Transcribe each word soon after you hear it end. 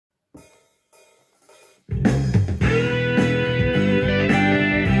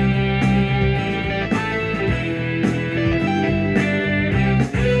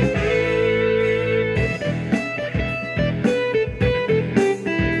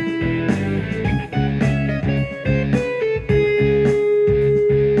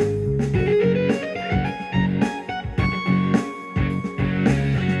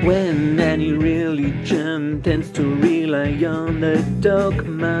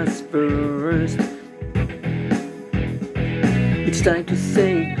was first. It's time to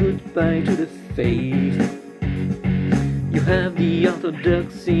say goodbye to the faith. You have the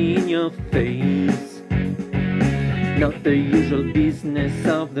orthodoxy in your face, not the usual business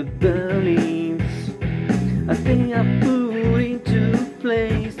of the beliefs. I think I put into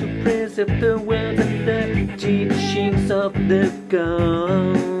place to preserve the words and the teachings of the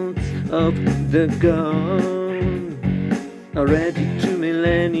gods, already 2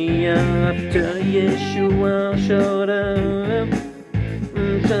 millennia after Yeshua showed up.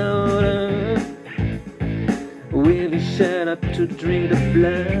 Will you shut up to drink the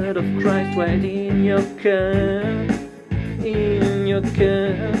blood of Christ right in your cup?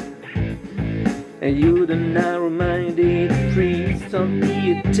 And you the narrow-minded priest of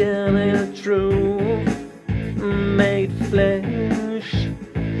the eternal truth made flesh,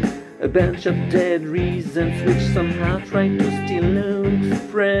 a bunch of dead reasons which somehow try to still look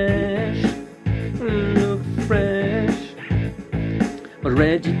fresh.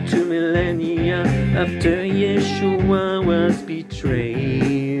 Already 2 millennia after Yeshua was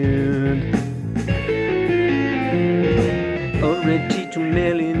betrayed. Already 2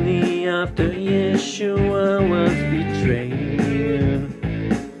 millennia after Yeshua was betrayed.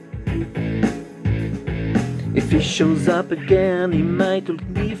 If he shows up again, he might look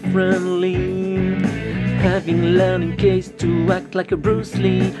differently, having learned in case to act like a Bruce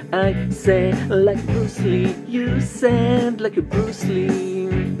Lee. I say like Bruce Lee, you said like a Bruce Lee.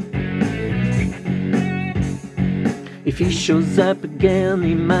 If he shows up again,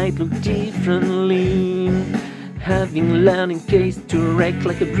 he might look differently, having learned in case to act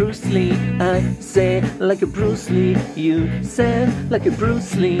like a Bruce Lee. I say like a Bruce Lee, you said like a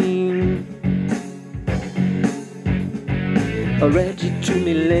Bruce Lee. Already 2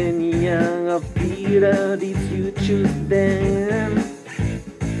 millennia of bitter deeds, you choose them.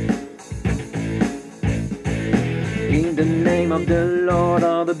 In the name of the Lord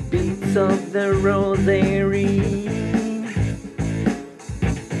are the beats of the rosary.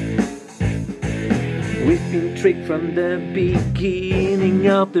 We've been tricked from the beginning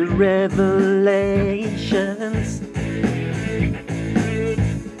of the revelations.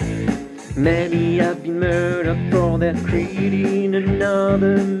 Many have been murdered for their creed in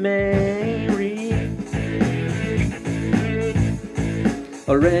another Mary.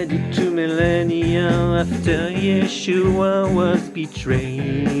 Already 2 millennia after Yeshua was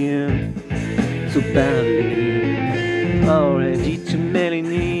betrayed so badly. Already 2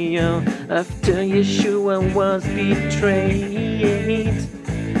 millennia after Yeshua was betrayed.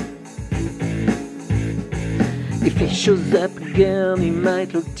 If he shows up again, he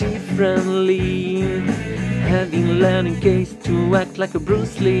might look differently, having learned in case to act like a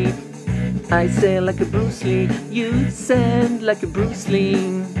Bruce Lee. I say like a Bruce Lee, you said like a Bruce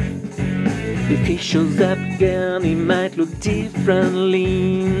Lee. If he shows up again, he might look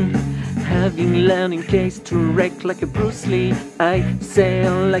differently, having learned in case to act like a Bruce Lee. I say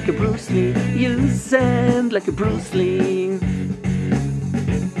like a Bruce Lee, you said like a Bruce Lee.